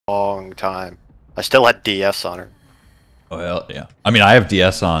long time. I still had DS on her. Oh hell yeah! I mean, I have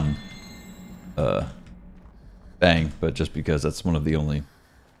DS on, Bang, but just because that's one of the only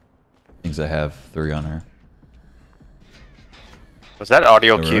things I have 3 on her. Does that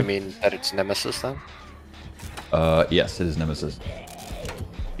audio Oh, cue really? mean that it's Nemesis then? Yes, it is Nemesis.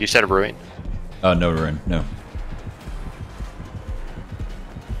 You said Ruin. No, Ruin, no.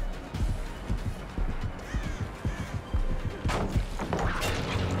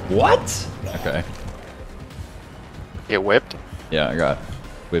 What? Okay. Get whipped? Yeah, I got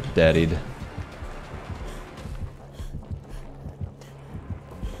whip daddied.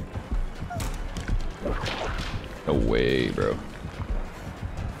 No way, bro.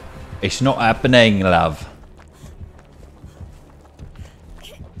 It's not happening, love.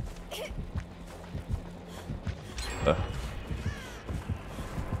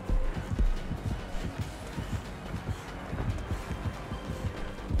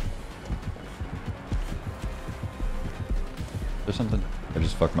 There's something. I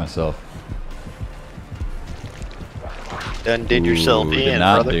just fucked myself. Done did yourself Ooh, in, did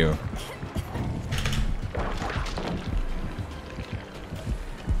not brother. do.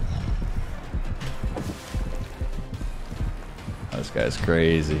 This guy's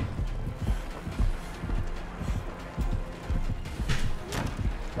crazy.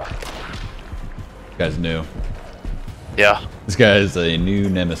 This guy's new. Yeah. This guy is a new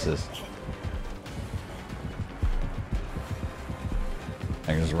nemesis.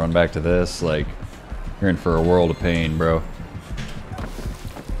 I can just run back to this, like, you're in for a world of pain, bro.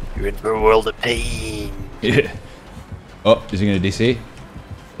 You're in for a world of pain. Yeah. Oh, is he gonna DC?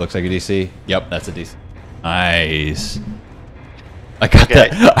 Looks like a DC. Yep, that's a DC. Nice. I got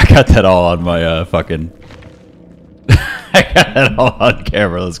that. I got that all on my fucking. I got it all on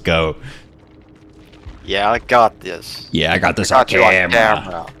camera. Let's go. Yeah, I got this. Yeah, I got this I on got you on camera.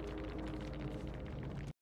 camera.